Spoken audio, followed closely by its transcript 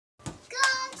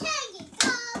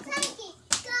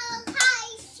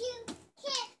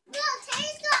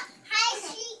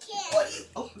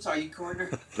saw you corner.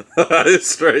 It's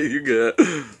straight. You good.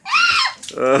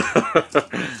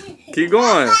 Keep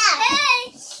going.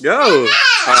 Go.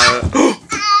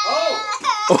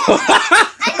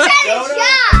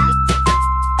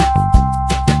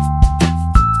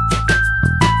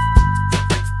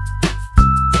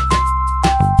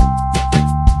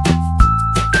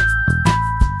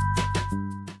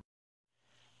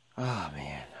 Oh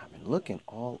man, I've been looking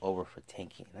all over for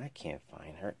Tanky and I can't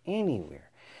find her anywhere.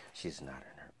 She's not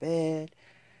in her bed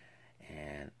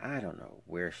and I don't know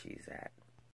where she's at.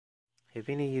 Have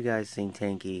any of you guys seen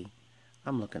Tanky?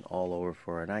 I'm looking all over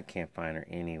for her and I can't find her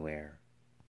anywhere.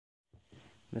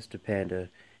 Mr. Panda,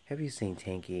 have you seen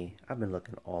Tanky? I've been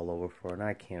looking all over for her and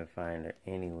I can't find her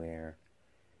anywhere.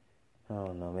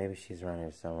 Oh no, maybe she's around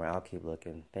here somewhere. I'll keep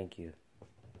looking. Thank you.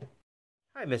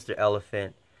 Hi, Mr.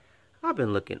 Elephant. I've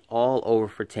been looking all over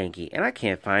for Tanky and I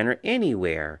can't find her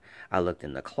anywhere. I looked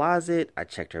in the closet, I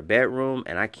checked her bedroom,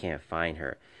 and I can't find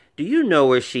her. Do you know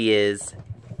where she is?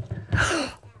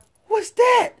 What's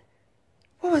that?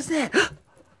 What was that?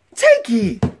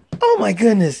 Tanky! Oh my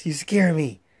goodness, you scare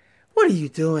me. What are you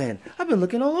doing? I've been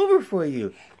looking all over for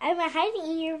you. I've been hiding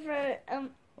here for,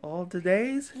 All the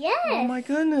days? Yes. Oh my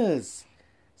goodness.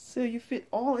 So you fit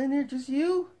all in there, just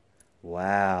you?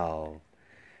 Wow.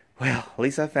 Well, at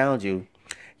least I found you.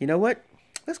 You know what?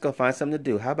 Let's go find something to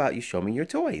do. How about you show me your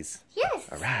toys? Yes.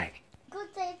 All right.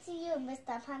 Good day to you,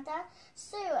 Mr. Panda.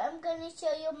 So, I'm going to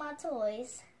show you my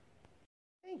toys.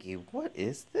 Thank you. What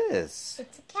is this?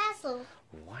 It's a castle.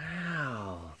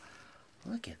 Wow.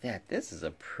 Look at that. This is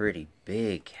a pretty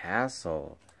big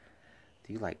castle.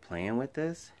 Do you like playing with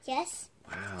this? Yes.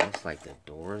 Wow, looks like the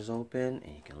door's open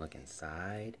and you can look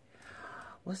inside.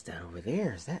 What's that over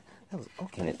there? Is that was, oh,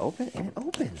 can it open? And it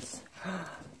opens.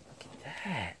 Look at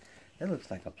that. That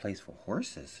looks like a place for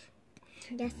horses.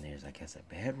 Yes. And there's, I guess,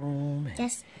 a bedroom. And,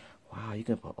 Yes. wow, you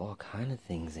can put all kind of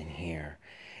things in here.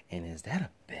 And is that a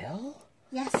bell?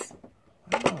 Yes.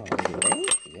 Wow, it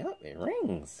rings? Yep, it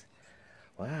rings.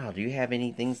 Wow, do you have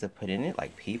any things to put in it,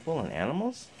 like people and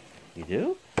animals? You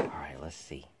do? All right, let's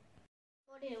see.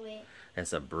 What do we?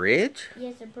 That's a bridge?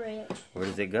 Yes, a bridge. Where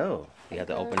does it go? You have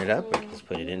to open it up or just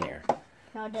put it in there?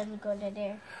 No, it doesn't go to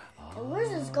there. Oh. Where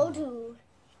does this go to?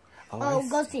 Oh, it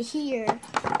goes to here.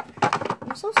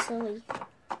 I'm so silly.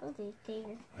 Oh, there.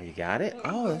 Oh, you got it?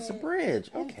 Oh, that's a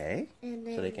bridge. Okay. And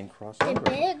then So they can cross the over.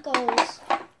 bed goes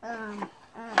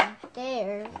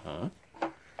there. Uh-huh.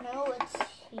 No, it's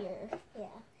here. Yeah.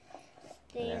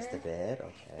 And There. that's the bed.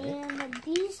 Okay. And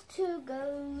these two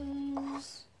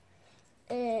goes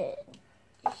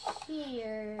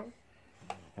here.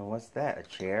 And what's that? A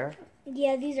chair?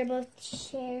 Yeah, these are both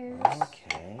chairs.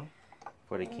 Okay.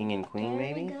 For the king and queen, There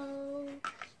maybe? we go.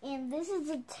 And this is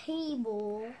a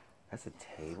table. That's a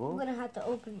I'm table? gonna have to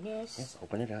open this. Yes,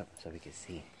 open it up so we can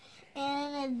see.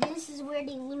 And this is where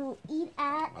they will eat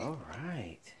at. All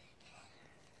right.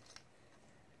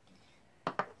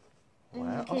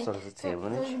 Wow. Oh, so there's a table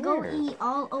and a They go chair. eat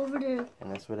all over the.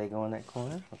 And that's where they go in that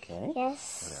corner? Okay.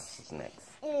 Yes. What else is next?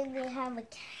 And they have a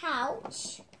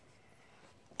couch.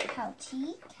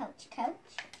 Couchy. Couch.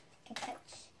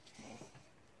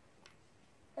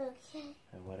 Okay.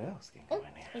 And what else can go in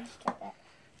I there? just got that.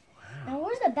 Wow. Now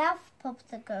where's the bath supposed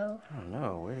to go? I don't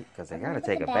know. Because they I'm got to gonna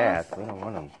take put a the bath. bath. We don't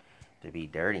want them to be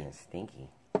dirty and stinky.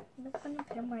 I'm gonna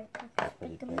put them right back.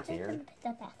 Put it I'm right just there? gonna put the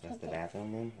bath. That's the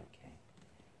bathroom then? Okay.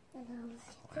 And then look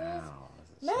at this. Wow. This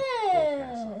is so cool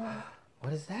castle. No.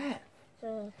 What is that?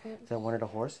 So, Is that one of the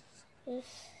horses? this,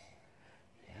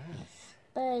 Yes.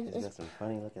 but He's it's got some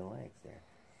funny looking legs there.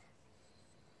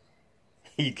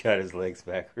 He got his legs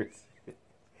backwards.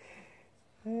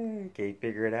 Can you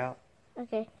figure it out?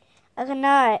 okay. I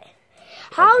cannot.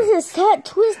 How is his head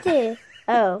twisted?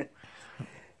 Oh,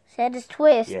 his head is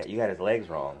twist. Yeah, you got his legs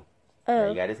wrong. Now Oh,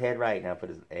 you got his head right. Now put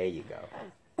his. There you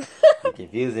go. You're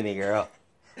confusing me, girl.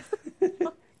 Get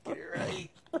it right.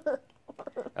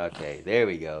 Okay, there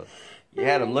we go. You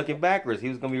had him looking backwards. He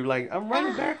was gonna be like, "I'm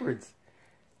running backwards."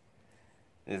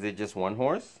 Is it just one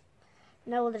horse?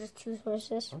 no, there's two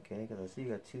horses. Okay, because I see you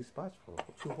got two spots for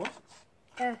two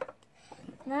horses.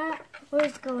 That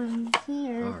horse go in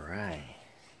here, All right.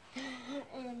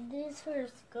 and this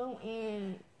horse go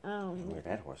in. Where'd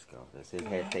that horse go? Does his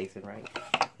head facing right?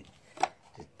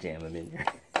 Just jam him in there.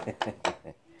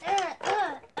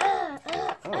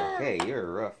 Okay, you're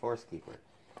a rough horse keeper.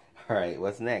 All right,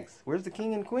 what's next? Where's the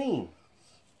king and queen?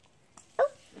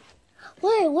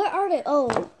 Wait, where are they?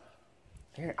 Oh,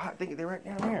 Here, I think they're right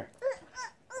down there.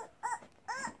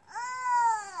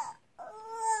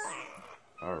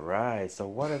 All right. So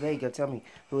what are they? Go tell me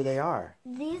who they are.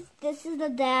 This is the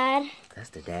dad. That's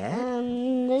the dad?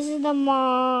 This is the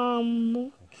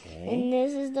mom. Okay. And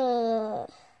this is a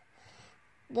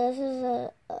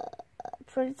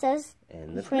princess.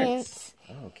 And the prince.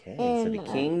 Okay. So the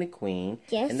king, the queen,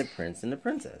 yes. and the prince and the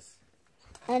princess.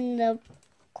 And the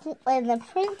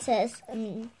princess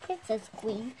and princess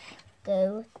queen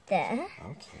go there.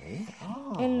 Okay.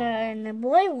 Oh. And the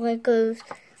boy one goes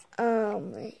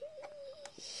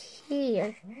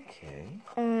here. Okay.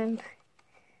 And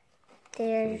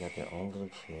there. So they got their own little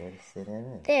chair to sit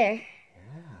in. There.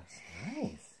 Yeah, it's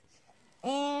nice.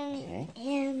 And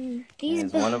these. And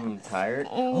is one of them tired?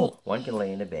 Oh, one can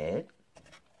lay in the bed.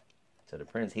 So the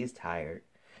prince, he's tired.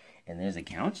 And there's a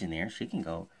couch in there. She can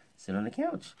go sit on the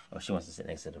couch. Oh, she wants to sit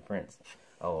next to the prince.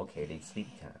 Oh, okay. They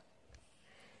sleepy time.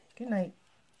 Good night.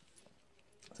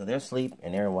 So they're asleep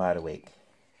and they're wide awake.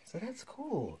 So that's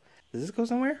cool. Does this go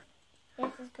somewhere?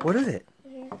 Yes, What is it?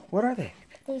 here. What are they?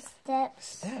 These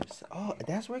steps. Steps. Oh,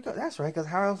 that's where it goes. That's right, because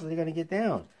how else are they going to get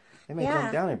down? They may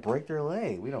come down and break their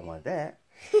leg. We don't want that.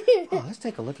 Oh, let's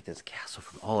take a look at this castle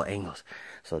from all angles.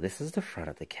 So this is the front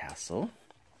of the castle.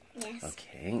 Yes.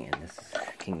 Okay, and this is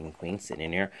King and Queen sitting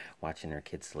in there watching their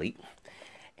kids sleep.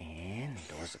 And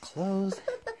the doors are closed.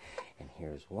 And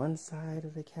here's one side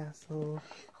of the castle.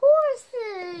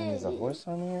 Horses. And there's a horse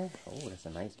on there. Oh, that's a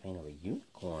nice paint of a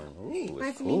unicorn. Ooh, it's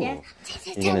Wants cool. me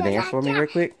You gonna dance for me real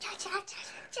quick?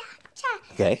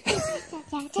 Okay.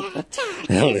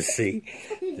 Now let's see.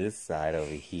 This side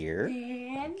over here.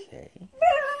 Okay.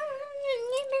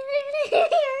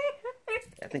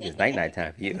 I think it's night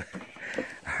time for you.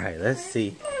 All right, let's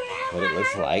see what it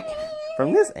looks like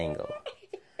from this angle.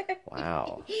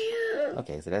 Wow.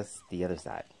 Okay, so that's the other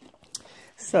side.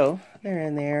 So they're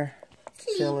in there,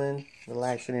 chilling,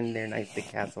 relaxing in their nice big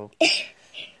castle.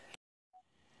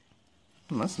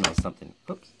 I smell something.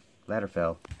 Oops, ladder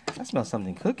fell. I smell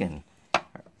something cooking.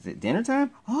 Is it dinner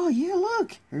time? Oh yeah,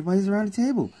 look, everybody's around the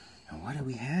table. And what do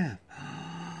we have?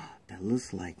 That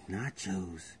looks like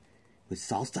nachos with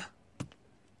salsa.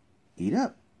 Eat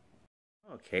up.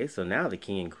 Okay, so now the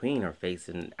king and queen are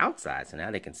facing outside, so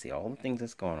now they can see all the things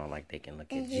that's going on. Like they can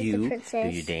look at you. Do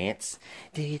you dance?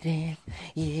 Do you dance?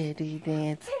 Yeah, do you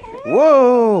dance?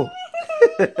 Whoa!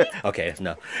 Okay,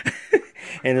 no.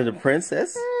 And then the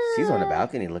princess, she's on the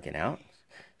balcony looking out.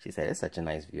 She said, "It's such a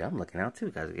nice view. I'm looking out too,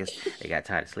 because I guess they got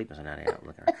tired of sleeping, so now they're out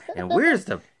looking around." And where's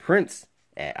the prince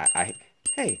at?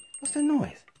 Hey, what's that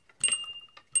noise?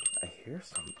 I hear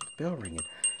some bell ringing.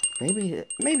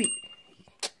 Maybe.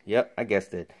 Yep, I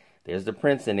guessed it. There's the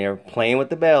prince in there playing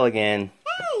with the bell again.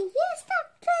 Hey, you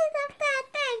stop playing with that,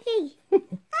 Tanky.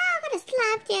 I'm gonna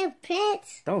slap you,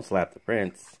 Prince. Don't slap the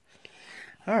prince.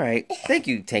 All right. Thank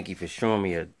you, Tanky, for showing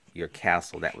me your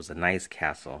castle. That was a nice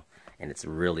castle, and it's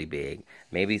really big.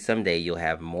 Maybe someday you'll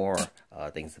have more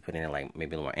things to put in it, like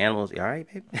maybe more animals. You all right,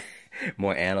 babe?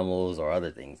 More animals or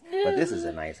other things. But this is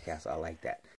a nice castle. I like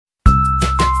that.